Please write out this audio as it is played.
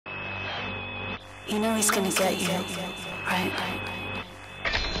You know he's gonna get you, right?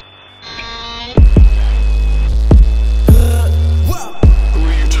 Who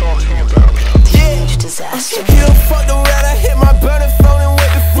are you talking about? Huge disaster. You don't fuck around, I hit my burner phone and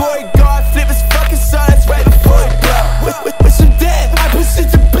wait before it go. I flip his fucking sonnets right before it blow. With some dead, I push it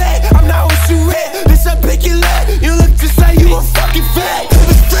to bed. I'm not what you read, bitch, I pick your leg. You look just like you a fucking fag. It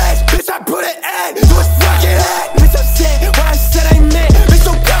was fresh, bitch, I put an ad to his fucking head. Bitch, I'm saying what I said I meant. Bitch,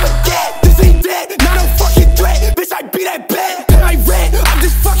 don't come again. This ain't dead, not no fucking threat. Bitch, I beat that bed, pay my rent. I'm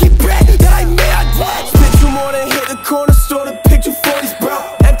just fucking bread that I made, I dead. Spent you more than hit the corner store to pick 240s, bro.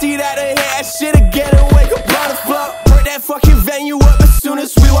 Empty that and hit that shit again and wake up on the floor. Burn that fucking venue up as soon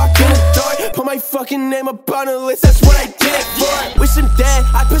as we walk in the door. Put my fucking name up on the list, that's what I did it for. Wish him dead,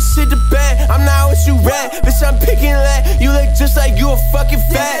 I push it to bed. I'm not what you read, bitch, I'm picking lead. You look just like you a fucking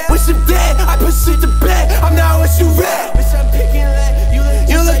fat. Wish him dead, I push it to bed. I'm not what you read, bitch, I'm picking lead.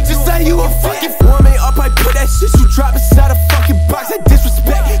 You look just like you a fucking warm me up, I put that shit you drop inside a fucking box. That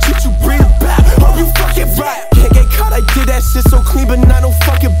disrespect, shit you breathe about. Hope you fucking right. Can't get caught, I did that shit so clean, but not no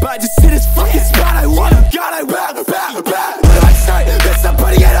fucking bite. Just hit his fucking spot, I want him, God, I rap. What do I say? Bitch,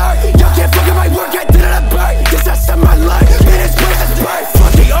 somebody get hurt. Y'all can't fucking my work, I did it at birth. This I set my life, man, this place is birth.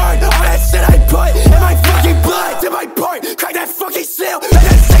 Fucking art, all that shit I put in my fucking blood. Did my part, crack that fucking seal, and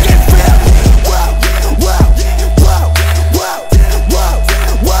that second feel. Whoa, whoa, whoa, whoa, whoa, whoa,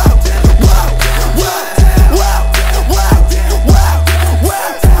 whoa, whoa.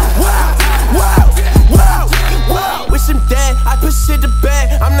 Wish him dead, I push it to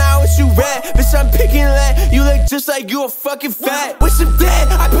bed. I'm not what you read, bitch, I'm picking lead. You look just like you a fucking fat. Wish him dead,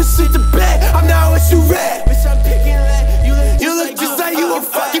 I push it to bed. I'm not what you read, bitch, I'm picking lead. You look just like you a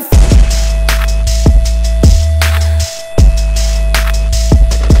fucking fat.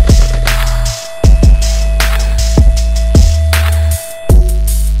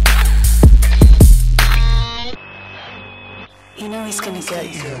 You know he's gonna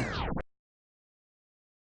get you.